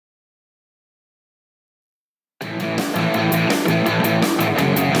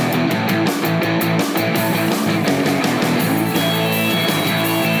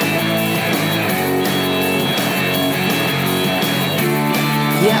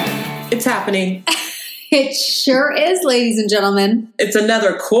It's happening. It sure is, ladies and gentlemen. It's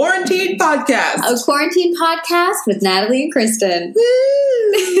another quarantine podcast. A quarantine podcast with Natalie and Kristen.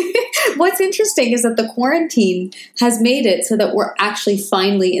 What's interesting is that the quarantine has made it so that we're actually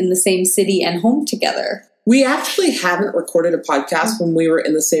finally in the same city and home together. We actually haven't recorded a podcast when we were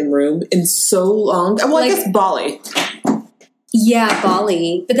in the same room in so long. Well, I guess Bali. Yeah,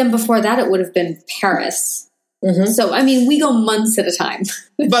 Bali. But then before that, it would have been Paris. Mm-hmm. So, I mean, we go months at a time.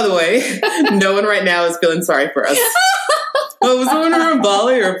 By the way, no one right now is feeling sorry for us. Oh, was someone from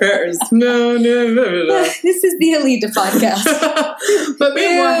Bali or Paris? No. This is the Alita podcast. But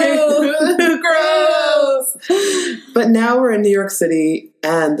meanwhile, gross. But now we're in New York City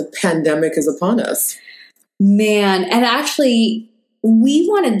and the pandemic is upon us. Man, and actually, we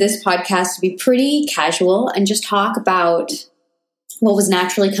wanted this podcast to be pretty casual and just talk about what was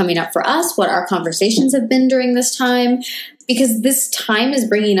naturally coming up for us, what our conversations have been during this time, because this time is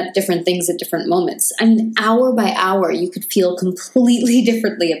bringing up different things at different moments. I mean, hour by hour, you could feel completely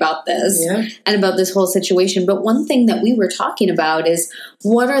differently about this and about this whole situation. But one thing that we were talking about is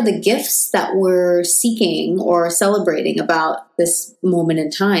what are the gifts that we're seeking or celebrating about this moment in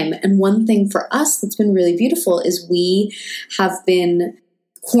time? And one thing for us that's been really beautiful is we have been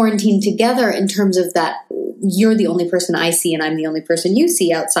quarantined together in terms of that you're the only person I see and I'm the only person you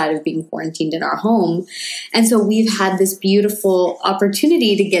see outside of being quarantined in our home. And so we've had this beautiful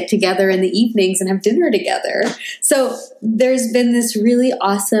opportunity to get together in the evenings and have dinner together. So there's been this really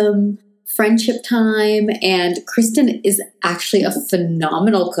awesome friendship time, and Kristen is actually a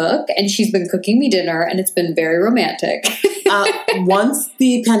phenomenal cook, and she's been cooking me dinner, and it's been very romantic. Once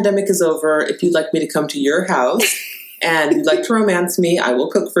the pandemic is over, if you'd like me to come to your house and you'd like to romance me, I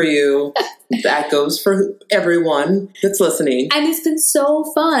will cook for you. That goes for everyone that's listening. And it's been so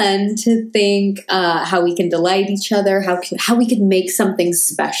fun to think how we can delight each other, how we can make something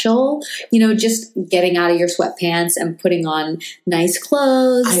special. You know, just getting out of your sweatpants and putting on nice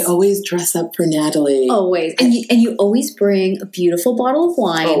clothes. I always dress up for Natalie. Always. And you always bring a beautiful bottle of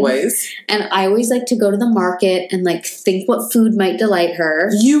wine. Always. And I always like to go to the market and think what food might delight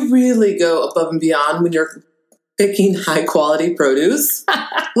her. You really go above and beyond when you're picking high quality produce.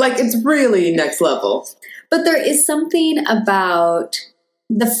 It's really next level. But there is something about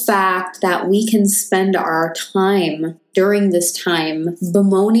the fact that we can spend our time during this time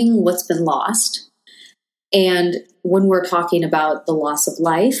bemoaning what's been lost. And when we're talking about the loss of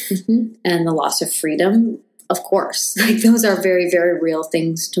life and the loss of freedom, of course, those are very, very real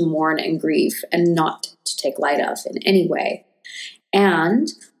things to mourn and grieve and not to take light of in any way. And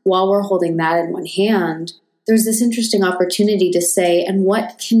while we're holding that in one hand, there's this interesting opportunity to say, and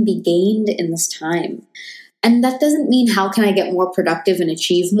what can be gained in this time? And that doesn't mean how can I get more productive and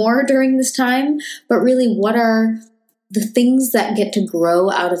achieve more during this time, but really what are the things that get to grow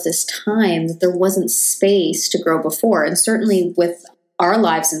out of this time that there wasn't space to grow before? And certainly with our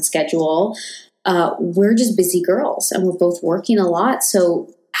lives and schedule, we're just busy girls and we're both working a lot.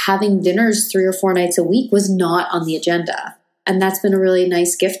 So having dinners 3 or 4 nights a week was not on the agenda. And that's been a really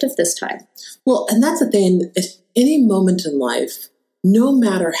nice gift of this time. Well, and that's the thing. At any moment in life, no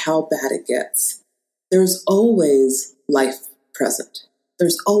matter how bad it gets, there's always life present.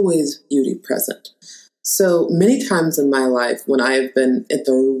 There's always beauty present. So many times in my life when I have been at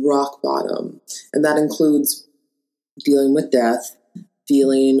the rock bottom, and that includes dealing with death,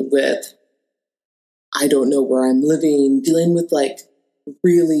 dealing with, I don't know where I'm living, dealing with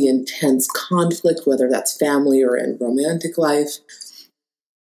really intense conflict, whether that's family or in romantic life,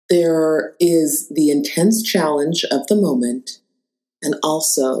 there is the intense challenge of the moment, and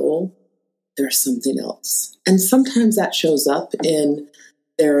also there's something else. And sometimes that shows up in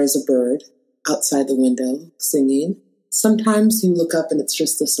there is a bird outside the window singing. Sometimes you look up and it's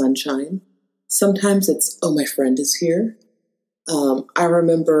just the sunshine. Sometimes it's, oh, my friend is here. I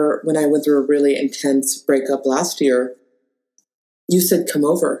remember when I went through a really intense breakup last year, you said, come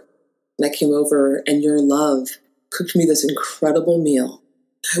over. And I came over and your love cooked me this incredible meal.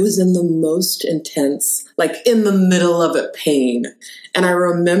 I was in the most intense, in the middle of it, pain. And I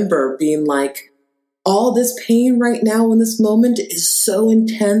remember being all this pain right now in this moment is so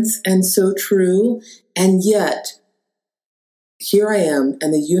intense and so true. And yet, here I am,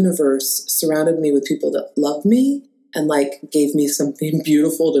 and the universe surrounded me with people that loved me and gave me something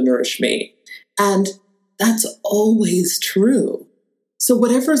beautiful to nourish me. And that's always true. So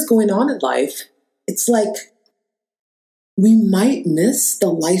whatever's going on in life, it's we might miss the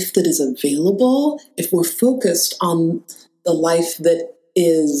life that is available if we're focused on the life that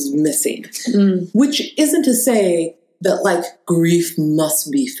is missing, which isn't to say that like grief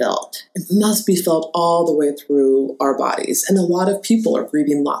must be felt. It must be felt all the way through our bodies. And a lot of people are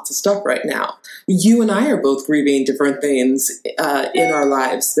grieving lots of stuff right now. You and I are both grieving different things in our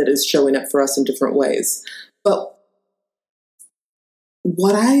lives that is showing up for us in different ways. But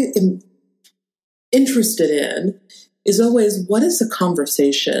what I am interested in is always, what is the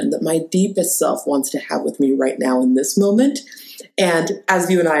conversation that my deepest self wants to have with me right now in this moment? And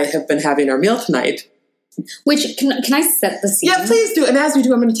as you and I have been having our meal tonight, which, can I set the scene? Yeah, please do. And as we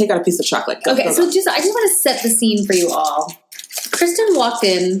do, I'm going to take out a piece of chocolate. Go, I just want to set the scene for you all. Kristen walked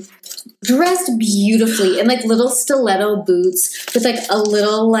in dressed beautifully in like little stiletto boots with like a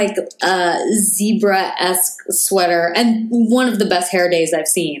little like zebra-esque sweater and one of the best hair days I've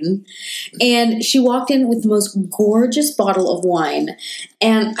seen. And she walked in with the most gorgeous bottle of wine.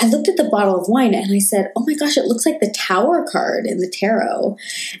 And I looked at the bottle of wine and I said, oh my gosh, it looks like the Tower card in the tarot.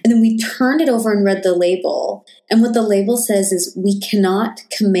 And then we turned it over and read the label. And what the label says is, we cannot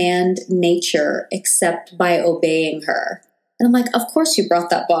command nature except by obeying her. And I'm like, of course you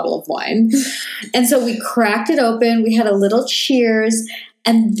brought that bottle of wine. And so we cracked it open. We had a little cheers.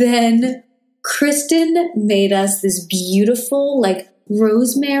 And then Kristen made us this beautiful, like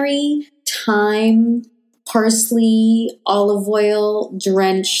rosemary, thyme, parsley, olive oil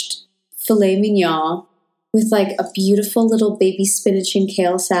drenched filet mignon with like a beautiful little baby spinach and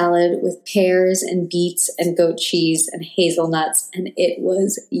kale salad with pears and beets and goat cheese and hazelnuts. And it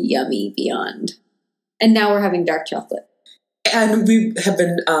was yummy beyond. And now we're having dark chocolate. And we have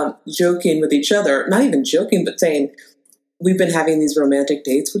been joking with each other, not even joking, but saying we've been having these romantic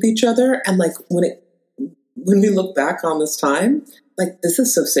dates with each other. And like when we look back on this time, like this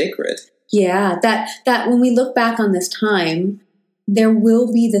is so sacred. Yeah, that when we look back on this time, there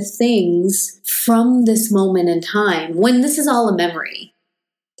will be the things from this moment in time, when this is all a memory.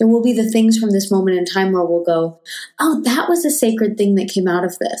 There will be the things from this moment in time where we'll go, oh, that was a sacred thing that came out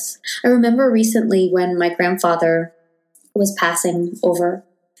of this. I remember recently when my grandfather was passing over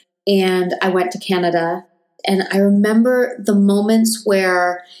and I went to Canada, and I remember the moments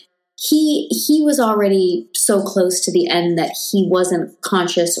where he was already so close to the end that he wasn't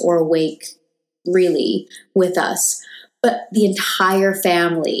conscious or awake really with us, but the entire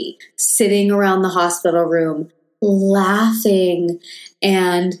family sitting around the hospital room laughing.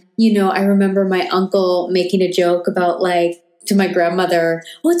 And, you know, I remember my uncle making a joke about like, to my grandmother,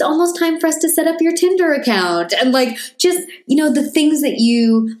 oh, it's almost time for us to set up your Tinder account. And like, just, you know, the things that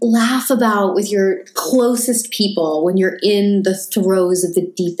you laugh about with your closest people when you're in the throes of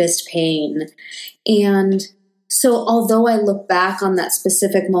the deepest pain. And so although I look back on that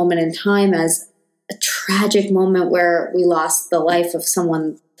specific moment in time as a tragic moment where we lost the life of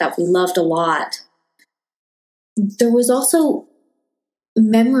someone that we loved a lot, there was also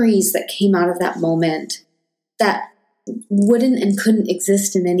memories that came out of that moment that wouldn't and couldn't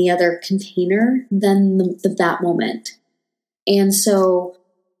exist in any other container than that moment. And so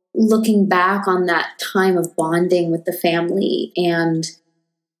looking back on that time of bonding with the family and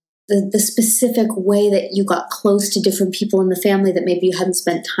the specific way that you got close to different people in the family that maybe you hadn't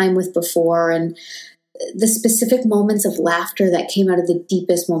spent time with before, and the specific moments of laughter that came out of the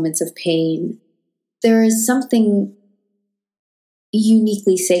deepest moments of pain, there is something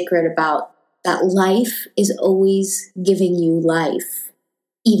uniquely sacred about that. Life is always giving you life,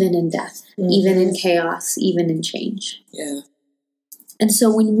 even in death, even in chaos, even in change. Yeah. And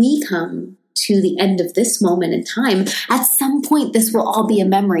so when we come to the end of this moment in time, at some point, this will all be a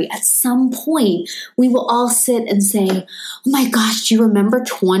memory. At some point, we will all sit and say, oh my gosh, do you remember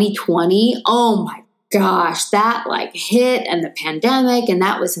 2020? Oh my gosh, that like hit, and the pandemic, and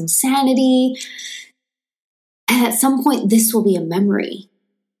that was insanity. And at some point, this will be a memory.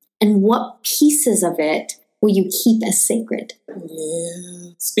 And what pieces of it will you keep as sacred?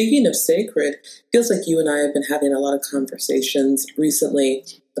 Yeah. Speaking of sacred, feels like you and I have been having a lot of conversations recently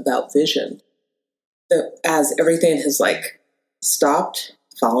about vision. That as everything has like stopped,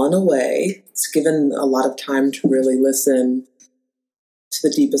 fallen away, it's given a lot of time to really listen to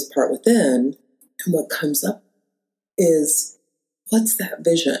the deepest part within. And what comes up is, what's that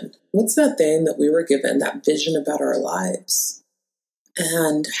vision? What's that thing that we were given, that vision about our lives?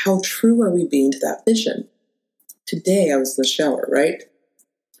 And how true are we being to that vision? Today I was in the shower, right?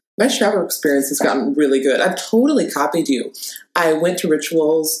 My shower experience has gotten really good. I've totally copied you. I went to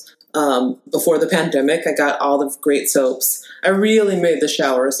Rituals before the pandemic. I got all the great soaps. I really made the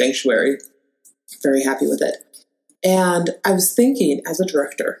shower a sanctuary. Very happy with it. And I was thinking, as a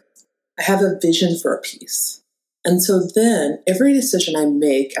director, I have a vision for a piece. And so then every decision I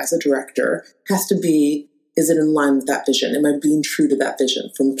make as a director has to be, is it in line with that vision? Am I being true to that vision?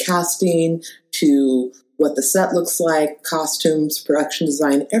 From casting to what the set looks like, costumes, production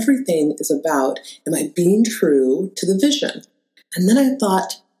design, everything is about, am I being true to the vision? And then I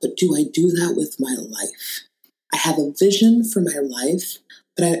thought, but do I do that with my life? I have a vision for my life,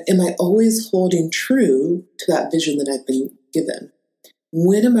 but am I always holding true to that vision that I've been given?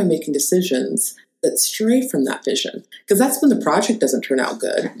 When am I making decisions that stray from that vision? Because that's when the project doesn't turn out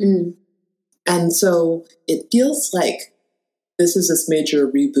good. Mm. And so it feels like this is this major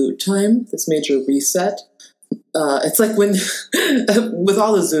reboot time, this major reset. It's like when, with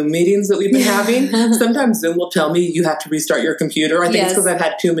all the Zoom meetings that we've been having, sometimes Zoom will tell me you have to restart your computer. I think it's because I've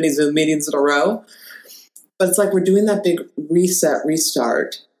had too many Zoom meetings in a row. But it's like we're doing that big reset,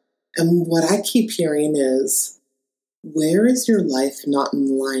 restart. And what I keep hearing is, where is your life not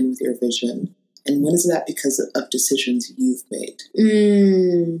in line with your vision? And when is that because of decisions you've made?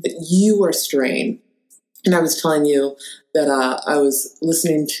 That you are straying. And I was telling you that I was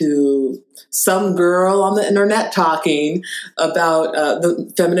listening to some girl on the internet talking about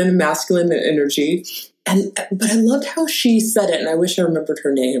the feminine and masculine energy. But I loved how she said it, and I wish I remembered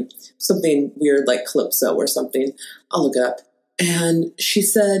her name. Something weird like Calypso or something. I'll look it up. And she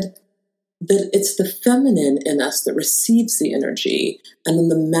said that it's the feminine in us that receives the energy, and then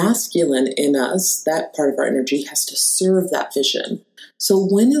the masculine in us, that part of our energy, has to serve that vision. So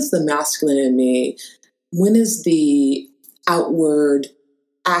when is the masculine in me? When is the outward,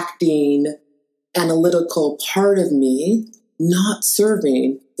 acting, analytical part of me not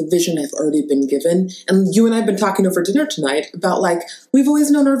serving the vision I've already been given? And you and I have been talking over dinner tonight about, like, we've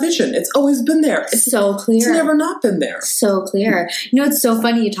always known our vision. It's always been there. It's so clear. It's never not been there. So clear. You know, it's so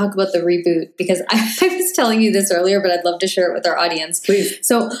funny you talk about the reboot, because I was telling you this earlier, but I'd love to share it with our audience. Please.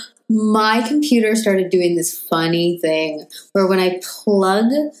 So my computer started doing this funny thing where when I plug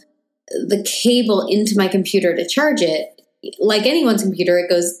the cable into my computer to charge it, like anyone's computer, it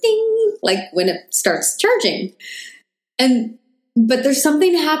goes ding, like when it starts charging. But there's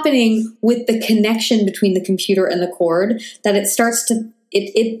something happening with the connection between the computer and the cord that it starts to,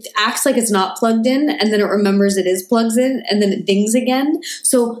 it acts like it's not plugged in, and then it remembers it is plugged in, and then it dings again.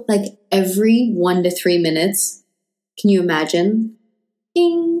 So like every 1 to 3 minutes, can you imagine?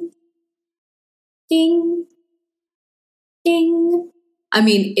 Ding, ding, ding. I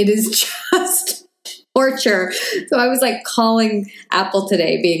mean, it is just torture. So I was like calling Apple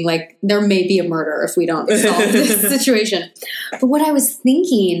today being like, there may be a murder if we don't solve this situation. But what I was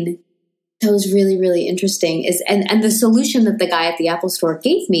thinking that was really, really interesting is, and the solution that the guy at the Apple store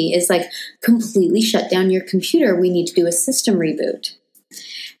gave me is like, completely shut down your computer. We need to do a system reboot.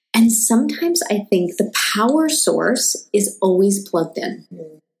 And sometimes I think the power source is always plugged in.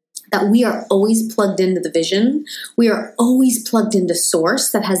 That we are always plugged into the vision. We are always plugged into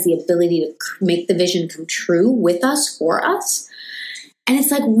source that has the ability to make the vision come true with us, for us. And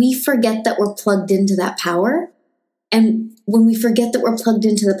it's like we forget that we're plugged into that power. And when we forget that we're plugged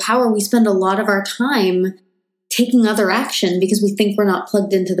into the power, we spend a lot of our time taking other action because we think we're not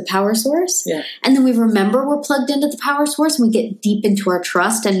plugged into the power source. Yeah. And then we remember we're plugged into the power source, and we get deep into our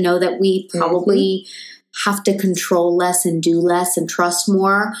trust and know that we probably have to control less and do less and trust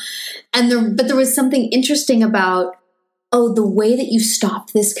more. But there was something interesting about, the way that you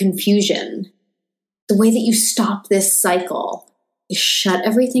stop this confusion, the way that you stop this cycle is shut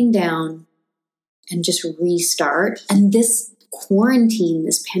everything down and just restart. And this quarantine,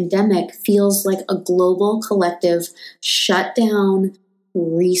 this pandemic, feels like a global collective shut down,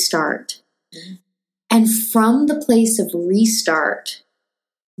 restart. And from the place of restart,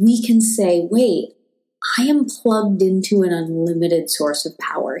 we can say, wait, I am plugged into an unlimited source of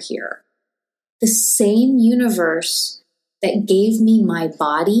power here. The same universe that gave me my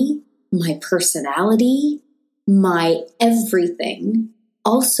body, my personality, my everything,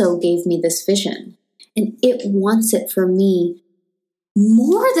 also gave me this vision. And it wants it for me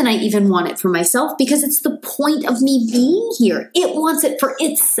more than I even want it for myself, because it's the point of me being here. It wants it for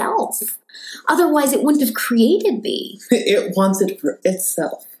itself. Otherwise, it wouldn't have created me. It wants it for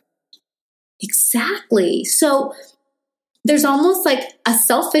itself. Exactly. So there's almost like a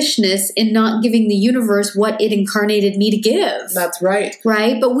selfishness in not giving the universe what it incarnated me to give. That's right.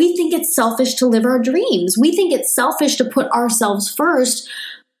 Right? But we think it's selfish to live our dreams. We think it's selfish to put ourselves first,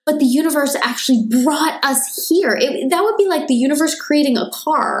 but the universe actually brought us here. That would be like the universe creating a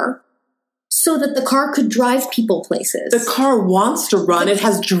car so that the car could drive people places. The car wants to run. It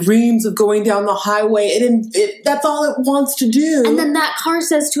has dreams of going down the highway. That's all it wants to do. And then that car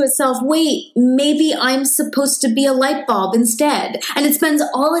says to itself, wait, maybe I'm supposed to be a light bulb instead. And it spends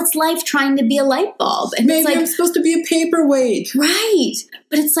all its life trying to be a light bulb. And maybe I'm supposed to be a paperweight. Right.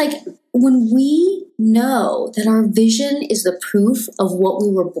 But it's like, when we know that our vision is the proof of what we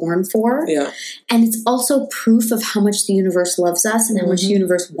were born for, and it's also proof of how much the universe loves us and how much the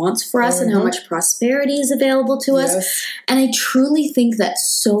universe wants for us and how much prosperity is available to us. And I truly think that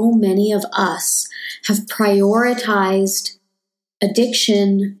so many of us have prioritized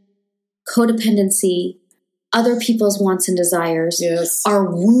addiction, codependency, other people's wants and desires, our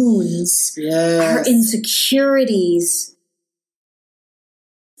wounds, our insecurities.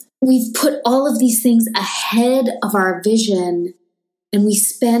 We've put all of these things ahead of our vision, and we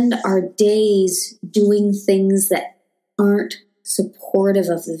spend our days doing things that aren't supportive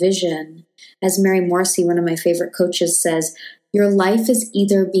of the vision. As Mary Morrissey, one of my favorite coaches, says, your life is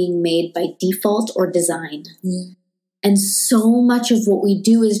either being made by default or design. And so much of what we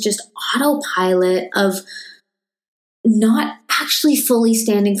do is just autopilot of not actually fully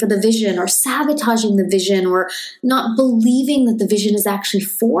standing for the vision or sabotaging the vision or not believing that the vision is actually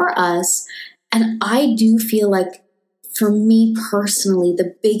for us. And I do feel like, for me personally,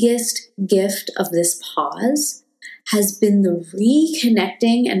 the biggest gift of this pause has been the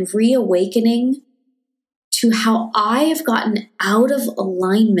reconnecting and reawakening to how I have gotten out of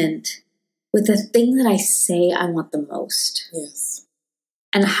alignment with the thing that I say I want the most.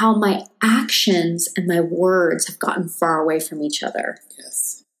 And how my actions and my words have gotten far away from each other.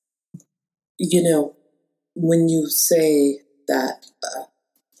 You know, when you say that,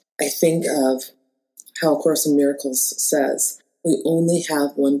 I think of how A Course in Miracles says, we only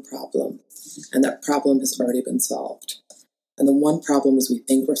have one problem, and that problem has already been solved. And the one problem is we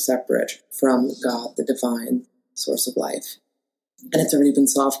think we're separate from God, the divine source of life. And it's already been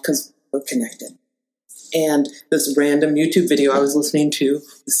solved because we're connected. And this random YouTube video I was listening to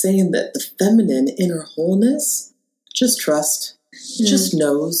was saying that the feminine inner wholeness, just trust, just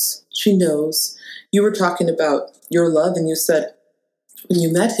knows. She knows. You were talking about your love, and you said when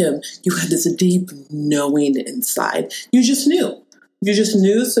you met him, you had this deep knowing inside. You just knew. You just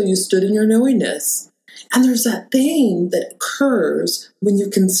knew, so you stood in your knowingness. And there's that thing that occurs when you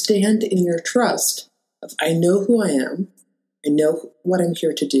can stand in your trust of, I know who I am. I know what I'm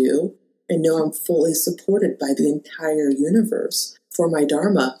here to do. I know I'm fully supported by the entire universe for my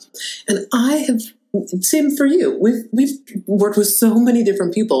Dharma. And I have, same for you. We've worked with so many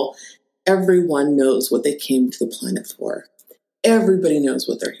different people. Everyone knows what they came to the planet for. Everybody knows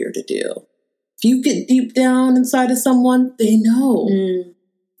what they're here to do. If you get deep down inside of someone, they know.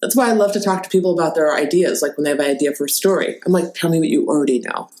 That's why I love to talk to people about their ideas. Like when they have an idea for a story, I'm like, tell me what you already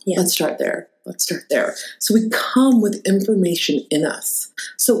know. Let's start there. Let's start there. So we come with information in us.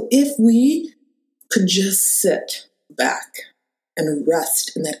 So if we could just sit back and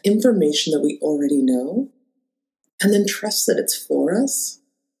rest in that information that we already know, and then trust that it's for us,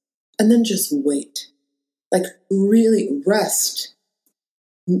 and then just wait. Like really rest.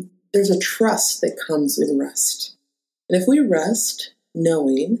 There's a trust that comes in rest. And if we rest,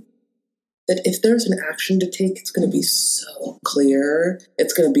 knowing that if there's an action to take, it's going to be so clear.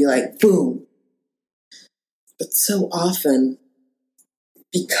 It's going to be like, boom. But so often,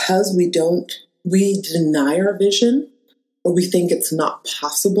 because we deny our vision, or we think it's not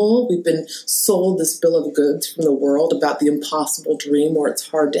possible. We've been sold this bill of goods from the world about the impossible dream, or it's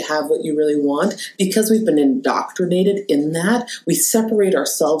hard to have what you really want. Because we've been indoctrinated in that, we separate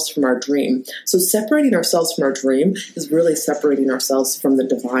ourselves from our dream. So separating ourselves from our dream is really separating ourselves from the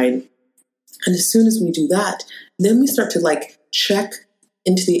divine. And as soon as we do that, then we start to like check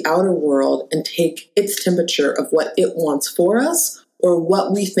into the outer world and take its temperature of what it wants for us, or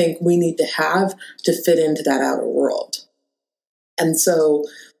what we think we need to have to fit into that outer world. And so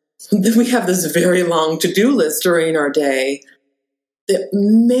then we have this very long to-do list during our day that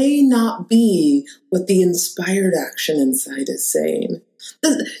may not be what the inspired action inside is saying.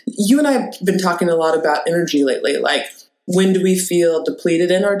 You and I have been talking a lot about energy lately, like when do we feel depleted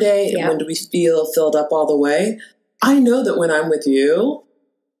in our day and when do we feel filled up all the way? I know that when I'm with you,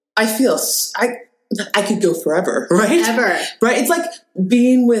 I feel I could go forever, right? Ever. Right? It's like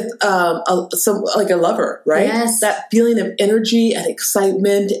being with a lover, right? Yes. That feeling of energy and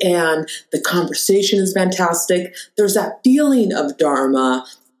excitement, and the conversation is fantastic. There's that feeling of Dharma,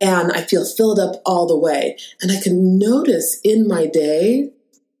 and I feel filled up all the way. And I can notice in my day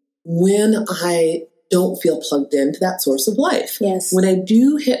when I don't feel plugged into that source of life. Yes. When I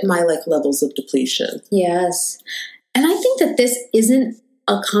do hit my levels of depletion. Yes. And I think that this isn't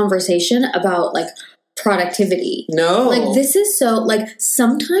a conversation about productivity. No. This is so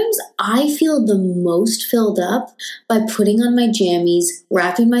sometimes I feel the most filled up by putting on my jammies,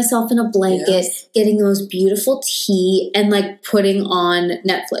 wrapping myself in a blanket, getting the most beautiful tea, and putting on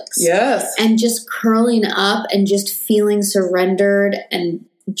Netflix. Yes. And just curling up and just feeling surrendered and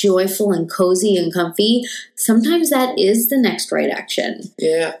joyful and cozy and comfy, sometimes that is the next right action.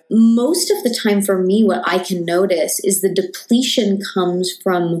 Yeah. Most of the time for me, what I can notice is the depletion comes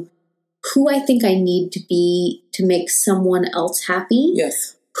from who I think I need to be to make someone else happy.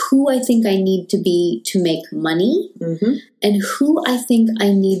 Yes. Who I think I need to be to make money, and who I think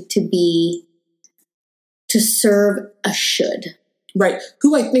I need to be to serve a should. Right.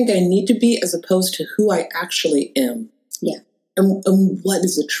 Who I think I need to be as opposed to who I actually am. Yeah. And what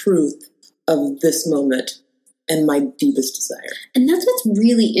is the truth of this moment and my deepest desire. And that's what's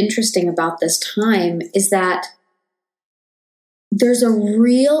really interesting about this time is that there's a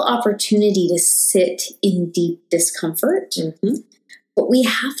real opportunity to sit in deep discomfort. But we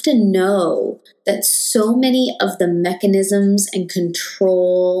have to know that so many of the mechanisms and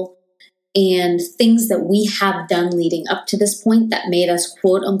control and things that we have done leading up to this point that made us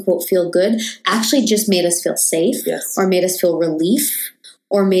quote unquote feel good actually just made us feel safe, or made us feel relief,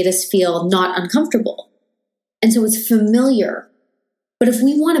 or made us feel not uncomfortable. And so it's familiar. But if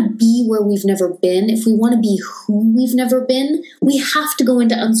we want to be where we've never been, if we want to be who we've never been, we have to go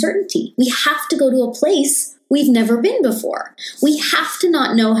into uncertainty. We have to go to a place we've never been before. We have to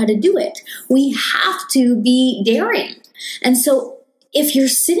not know how to do it. We have to be daring. And so if you're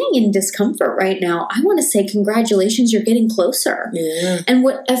sitting in discomfort right now, I want to say congratulations, you're getting closer. And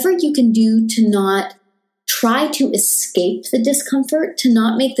whatever you can do to not try to escape the discomfort, to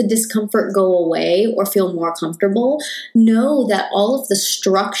not make the discomfort go away or feel more comfortable, know that all of the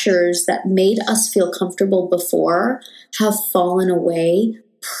structures that made us feel comfortable before have fallen away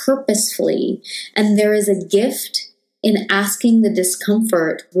purposefully. And there is a gift in asking the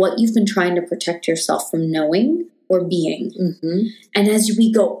discomfort what you've been trying to protect yourself from knowing or being. And as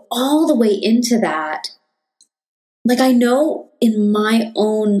we go all the way into that, like I know in my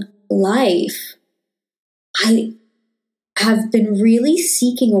own life, I have been really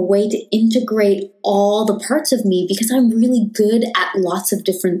seeking a way to integrate all the parts of me because I'm really good at lots of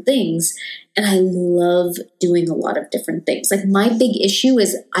different things. And I love doing a lot of different things. Like my big issue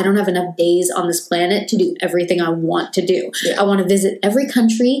is I don't have enough days on this planet to do everything I want to do. I want to visit every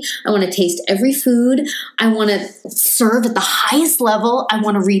country. I want to taste every food. I want to serve at the highest level. I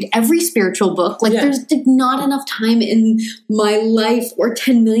want to read every spiritual book. Like there's not enough time in my life or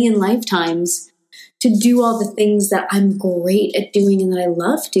 10 million lifetimes to do all the things that I'm great at doing and that I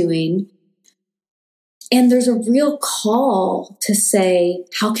love doing. And there's a real call to say,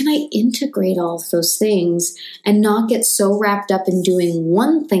 how can I integrate all of those things and not get so wrapped up in doing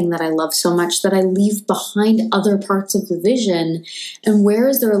one thing that I love so much that I leave behind other parts of the vision? And where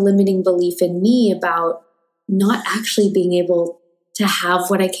is there a limiting belief in me about not actually being able to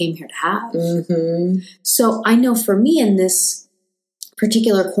have what I came here to have? So I know for me in this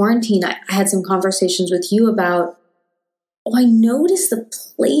particular quarantine, I had some conversations with you about, I notice the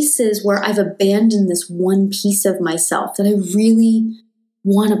places where I've abandoned this one piece of myself that I really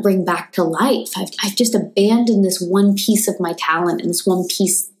want to bring back to life. I've just abandoned this one piece of my talent and this one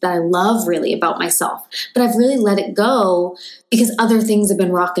piece that I love really about myself. But I've really let it go because other things have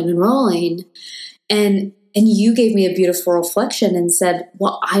been rocking and rolling. And you gave me a beautiful reflection and said,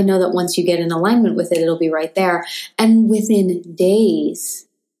 well, I know that once you get in alignment with it, it'll be right there. And within days,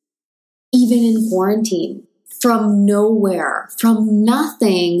 even in quarantine, from nowhere, from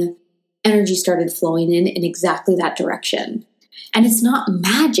nothing, energy started flowing in exactly that direction. And it's not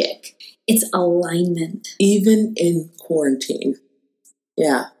magic, it's alignment. Even in quarantine.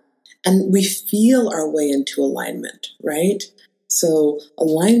 Yeah. And we feel our way into alignment, right? So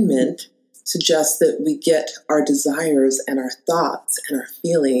alignment suggests that we get our desires and our thoughts and our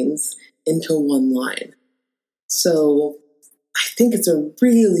feelings into one line. So I think it's a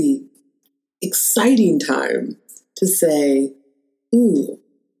really exciting time to say, ooh,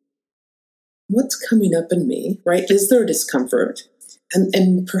 what's coming up in me, right? Is there a discomfort?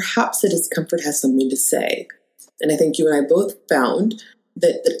 And perhaps the discomfort has something to say. And I think you and I both found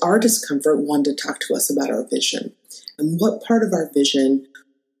that our discomfort wanted to talk to us about our vision. And what part of our vision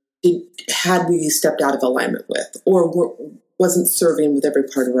had we stepped out of alignment with, or wasn't serving with every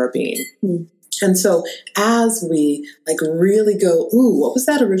part of our being. And so as we really go, ooh, what was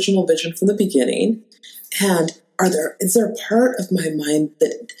that original vision from the beginning? And is there a part of my mind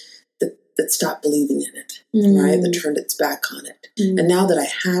that stopped believing in it, right? That turned its back on it. And now that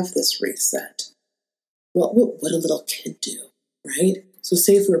I have this reset, what would a little kid do, right? So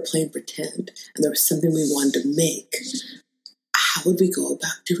say if we were playing pretend and there was something we wanted to make, how would we go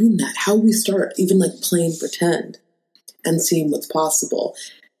about doing that? How would we start even playing pretend and seeing what's possible?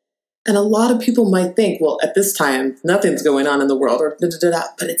 And a lot of people might think, well, at this time, nothing's going on in the world, or da-da-da-da.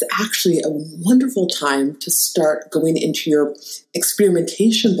 But it's actually a wonderful time to start going into your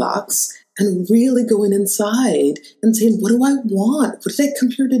experimentation box and really going inside and saying, what do I want? What did I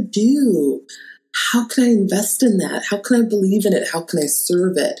come here to do? How can I invest in that? How can I believe in it? How can I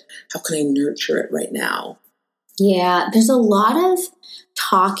serve it? How can I nurture it right now? Yeah, there's a lot of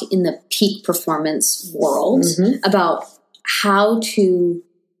talk in the peak performance world about how to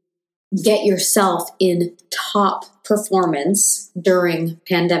get yourself in top performance during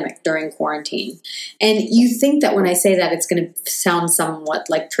pandemic, during quarantine. And you think that when I say that, it's going to sound somewhat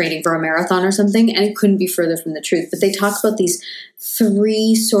like training for a marathon or something, and it couldn't be further from the truth. But they talk about these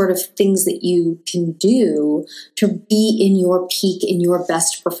 3 sort of things that you can do to be in your peak, in your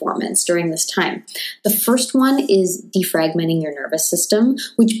best performance during this time. The first one is defragmenting your nervous system,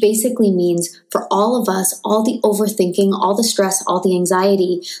 which basically means for all of us, all the overthinking, all the stress, all the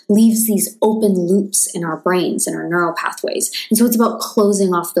anxiety leaves these open loops in our brains and our neural pathways. And so it's about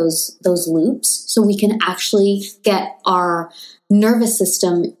closing off those loops so we can actually get our nervous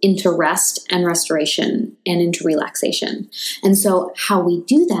system into rest and restoration and into relaxation. And so how we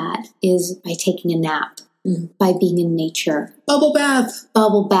do that is by taking a nap, by being in nature. Bubble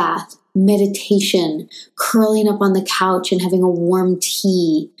bath, meditation, curling up on the couch and having a warm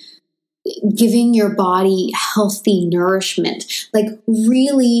tea, giving your body healthy nourishment, like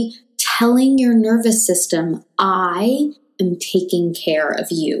really telling your nervous system, I am taking care of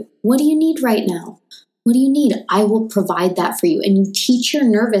you. What do you need right now? What do you need? I will provide that for you. And you teach your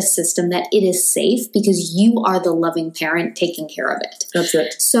nervous system that it is safe because you are the loving parent taking care of it. That's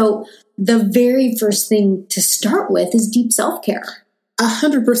it. So the very first thing to start with is deep self-care.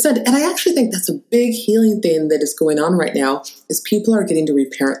 100%. And I actually think that's a big healing thing that is going on right now is people are getting to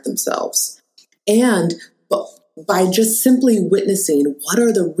reparent themselves. And by just simply witnessing what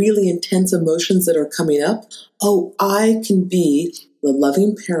are the really intense emotions that are coming up, oh, I can be the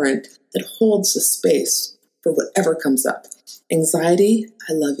loving parent that holds the space for whatever comes up. Anxiety,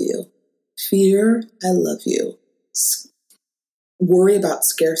 I love you. Fear, I love you. Worry about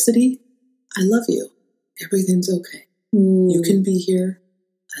scarcity, I love you. Everything's okay. You can be here.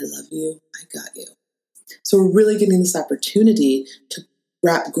 I love you. I got you. So we're really getting this opportunity to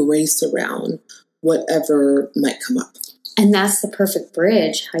wrap grace around whatever might come up. And that's the perfect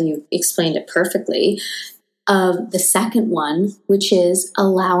bridge, how you explained it perfectly. The second one, which is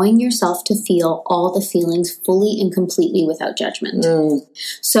allowing yourself to feel all the feelings fully and completely without judgment.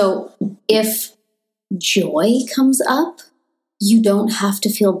 So if joy comes up, you don't have to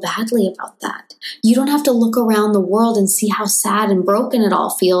feel badly about that. You don't have to look around the world and see how sad and broken it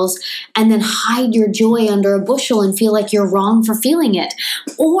all feels and then hide your joy under a bushel and feel like you're wrong for feeling it.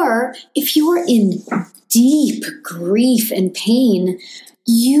 Or if you are in deep grief and pain,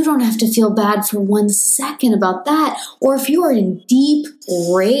 you don't have to feel bad for 1 second about that. Or if you are in deep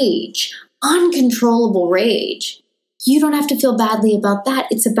rage, uncontrollable rage, you don't have to feel badly about that.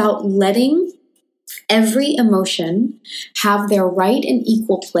 It's about letting every emotion have their right and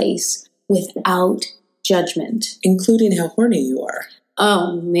equal place without judgment. Including how horny you are.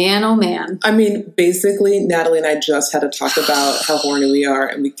 Oh, man, oh, man. I mean, basically, Natalie and I just had to talk about how horny we are,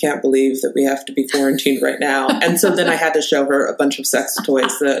 and we can't believe that we have to be quarantined right now. And so then I had to show her a bunch of sex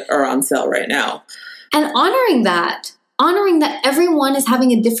toys that are on sale right now. And honoring that everyone is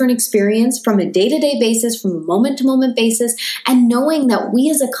having a different experience from a day-to-day basis, from a moment-to-moment basis, and knowing that we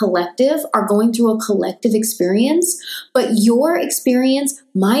as a collective are going through a collective experience, but your experience,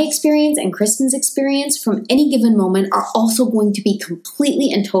 my experience, and Kristen's experience from any given moment are also going to be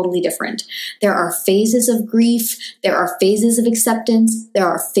completely and totally different. There are phases of grief, there are phases of acceptance, there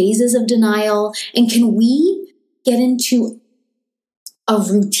are phases of denial, and can we get into a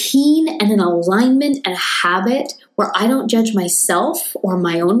routine and an alignment and a habit where I don't judge myself or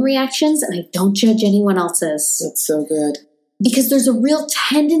my own reactions and I don't judge anyone else's. That's so good. Because there's a real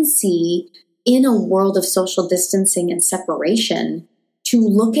tendency in a world of social distancing and separation to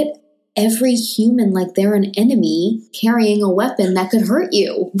look at every human like they're an enemy carrying a weapon that could hurt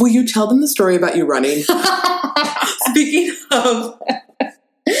you. Will you tell them the story about you running? Speaking of...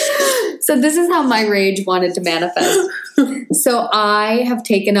 So this is how my rage wanted to manifest. So I have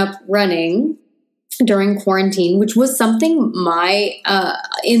taken up running during quarantine, which was something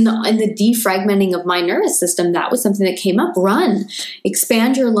in the defragmenting of my nervous system, that was something that came up. Run,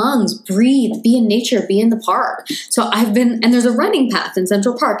 expand your lungs, breathe, be in nature, be in the park. So and there's a running path in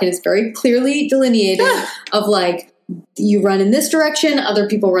Central Park, and it's very clearly delineated of like, you run in this direction, other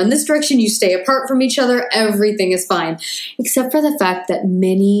people run this direction, you stay apart from each other, everything is fine. Except for the fact that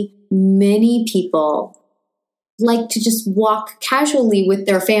many people like to just walk casually with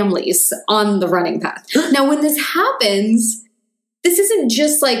their families on the running path. Now, when this happens, this isn't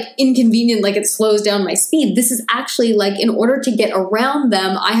just like inconvenient, like it slows down my speed. This is actually like, in order to get around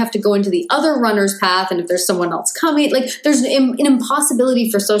them, I have to go into the other runner's path. And if there's someone else coming, like there's an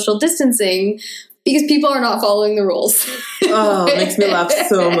impossibility for social distancing because people are not following the rules. Oh, it makes me laugh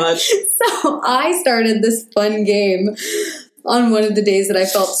so much. So I started this fun game on one of the days that I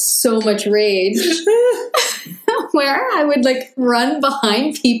felt so much rage, where I would like run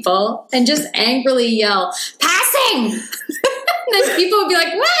behind people and just angrily yell, "Passing!" And then people would be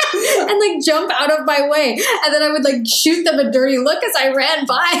like, "What?" and like jump out of my way. And then I would like shoot them a dirty look as I ran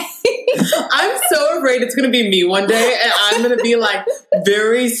by. I'm so afraid it's going to be me one day, and I'm going to be like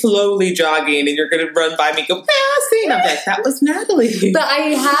very slowly jogging, and you're going to run by me, go, "Passing!" I'm like, that was Natalie. But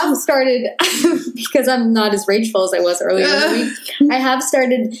I have started, because I'm not as rageful as I was earlier in the week, I have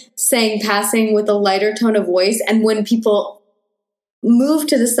started saying "passing" with a lighter tone of voice. And when people move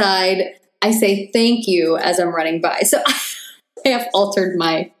to the side, I say "thank you" as I'm running by. So I have altered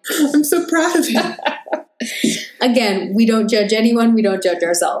my... I'm so proud of you. Again, we don't judge anyone. We don't judge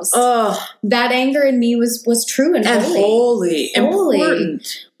ourselves. Oh, that anger in me was true and holy.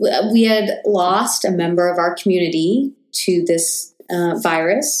 Important. We had lost a member of our community to this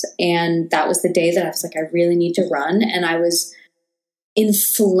virus, and that was the day that I was like, I really need to run. And I was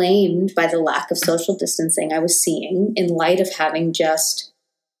inflamed by the lack of social distancing I was seeing in light of having just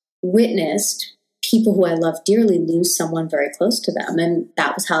witnessed people who I love dearly lose someone very close to them. And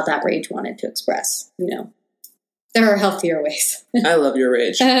that was how that rage wanted to express, you know. There are healthier ways. I love your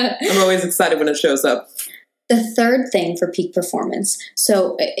rage. I'm always excited when it shows up. The third thing for peak performance,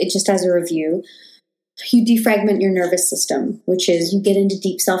 so it just as a review, you defragment your nervous system, which is you get into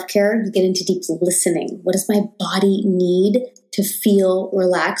deep self-care, you get into deep listening. What does my body need to feel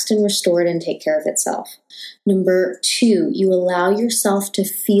relaxed and restored and take care of itself? Number 2, you allow yourself to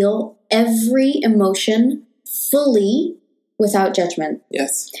feel every emotion fully without judgment.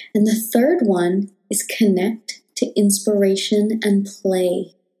 Yes. And the third one is connect to inspiration and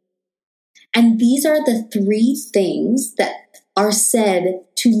play. And these are the 3 things that are said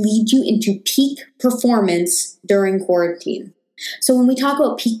to lead you into peak performance during quarantine. So when we talk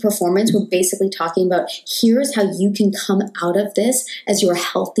about peak performance, we're basically talking about here's how you can come out of this as your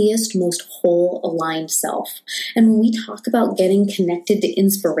healthiest, most whole, aligned self. And when we talk about getting connected to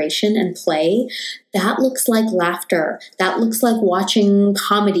inspiration and play, that looks like laughter. That looks like watching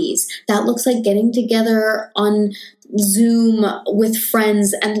comedies. That looks like getting together on Zoom with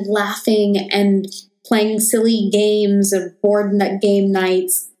friends and laughing and playing silly games or board game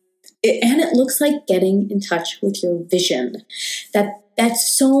nights. And it looks like getting in touch with your vision.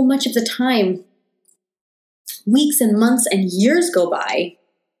 That's so much of the time. Weeks and months and years go by,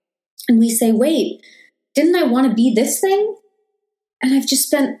 and we say, wait, didn't I want to be this thing? And I've just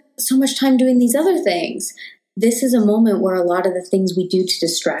spent so much time doing these other things. This is a moment where a lot of the things we do to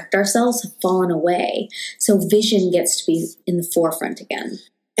distract ourselves have fallen away. So vision gets to be in the forefront again.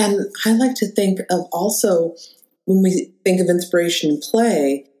 And I like to think of also, when we think of inspiration and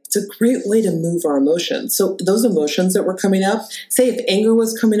play, it's a great way to move our emotions. So those emotions that were coming up, say if anger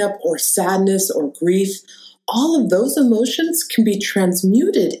was coming up or sadness or grief, all of those emotions can be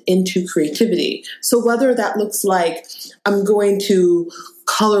transmuted into creativity. So whether that looks like I'm going to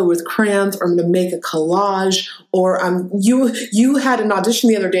color with crayons, or I'm going to make a collage, or you had an audition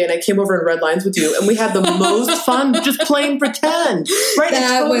the other day and I came over and read lines with you and we had the most fun just playing pretend, right? It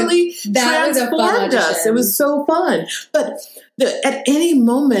totally transformed us. It was so fun. But at any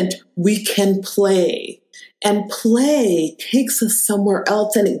moment we can play. And play takes us somewhere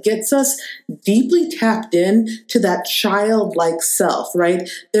else, and it gets us deeply tapped in to that childlike self, right?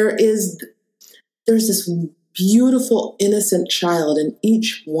 There's this beautiful, innocent child in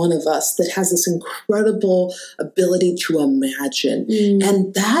each one of us that has this incredible ability to imagine.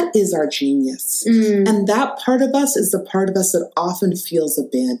 And that is our genius. And that part of us is the part of us that often feels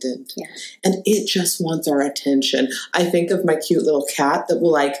abandoned. Yeah. And it just wants our attention. I think of my cute little cat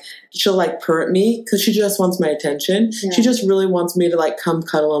that she'll purr at me because she just wants my attention. Yeah. She just really wants me to come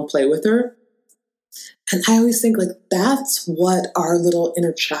cuddle and play with her. And I always think that's what our little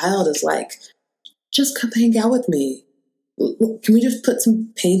inner child is like. Just come hang out with me. Can we just put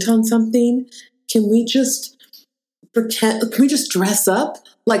some paint on something? Can we just pretend? Can we just dress up?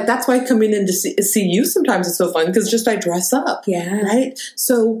 That's why coming in to see you sometimes is so fun, because just I dress up. Yeah. Right?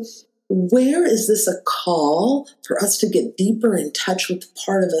 So where is this a call for us to get deeper in touch with the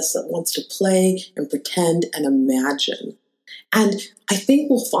part of us that wants to play and pretend and imagine? And I think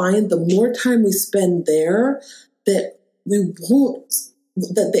we'll find the more time we spend there, that we won't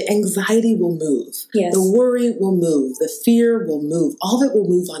the anxiety will move. Yes. The worry will move. The fear will move. All of it will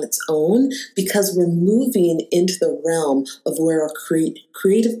move on its own because we're moving into the realm of where our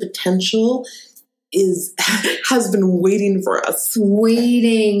creative potential has been waiting for us.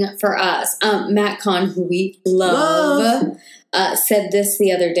 Matt Kahn, who we love. Said this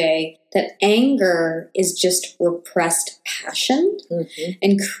the other day, that anger is just repressed passion,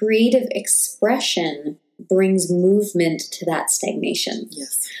 and creative expression brings movement to that stagnation.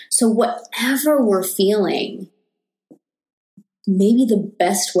 Yes. So whatever we're feeling, maybe the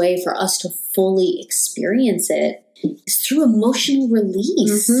best way for us to fully experience it is through emotional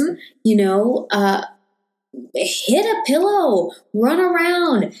release. Hit a pillow, run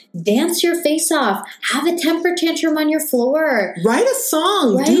around, dance your face off, have a temper tantrum on your floor. Write a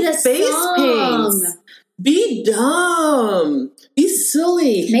song, do face paints, be dumb, be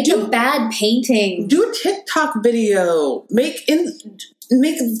silly. Make a bad painting. Do a TikTok video. Make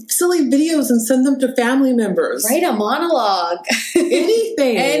silly videos and send them to family members. Write a monologue.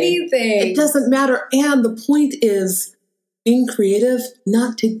 Anything. It doesn't matter. And the point is being creative,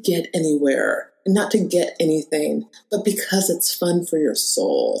 not to get anywhere. Not to get anything, but because it's fun for your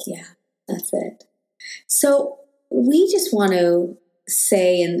soul. Yeah, that's it. So we just want to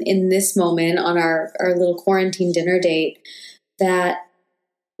say in this moment on our little quarantine dinner date that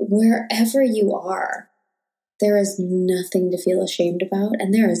wherever you are, there is nothing to feel ashamed about,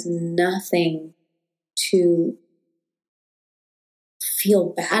 and there is nothing to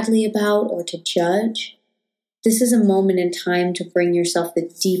feel badly about or to judge. This is a moment in time to bring yourself the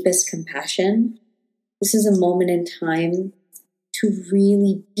deepest compassion. This is a moment in time to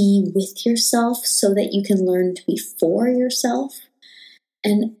really be with yourself so that you can learn to be for yourself.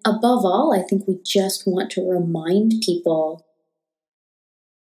 And above all, I think we just want to remind people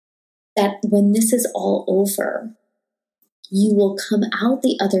that when this is all over, you will come out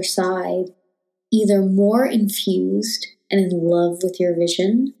the other side either more infused and in love with your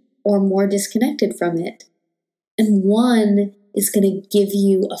vision or more disconnected from it. And one is going to give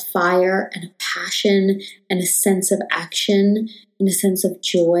you a fire and a passion and a sense of action and a sense of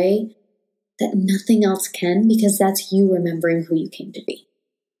joy that nothing else can, because that's you remembering who you came to be.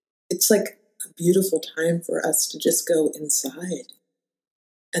 It's like a beautiful time for us to just go inside.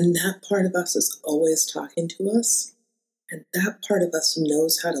 And that part of us is always talking to us. And that part of us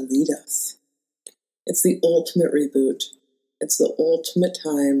knows how to lead us. It's the ultimate reboot. It's the ultimate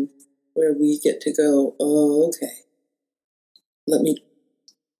time where we get to go, oh, okay. Let me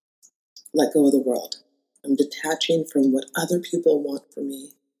let go of the world. I'm detaching from what other people want from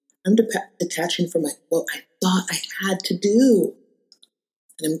me. I'm detaching from what I thought I had to do.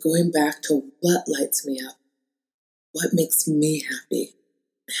 And I'm going back to what lights me up. What makes me happy?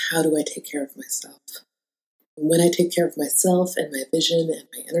 How do I take care of myself? And when I take care of myself and my vision and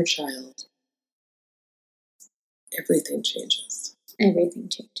my inner child, everything changes. Everything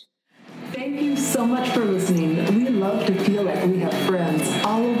changes. Thank you so much for listening. We love to feel like we have friends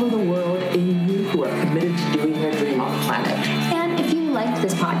all over the world in you who are committed to doing their dream on the planet. And if you liked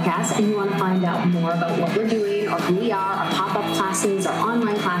this podcast and you want to find out more about what we're doing or who we are, our pop-up classes, our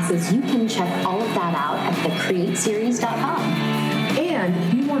online classes, you can check all of that out at thecreateseries.com. And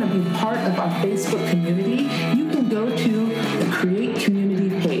if you want to be part of our Facebook community, you can go to the Create Community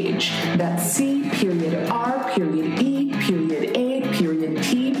page. That's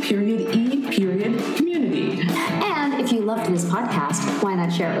C.R.E.A.T.community. And if you loved this podcast, why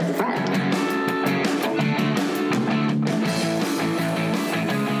not share it with a friend?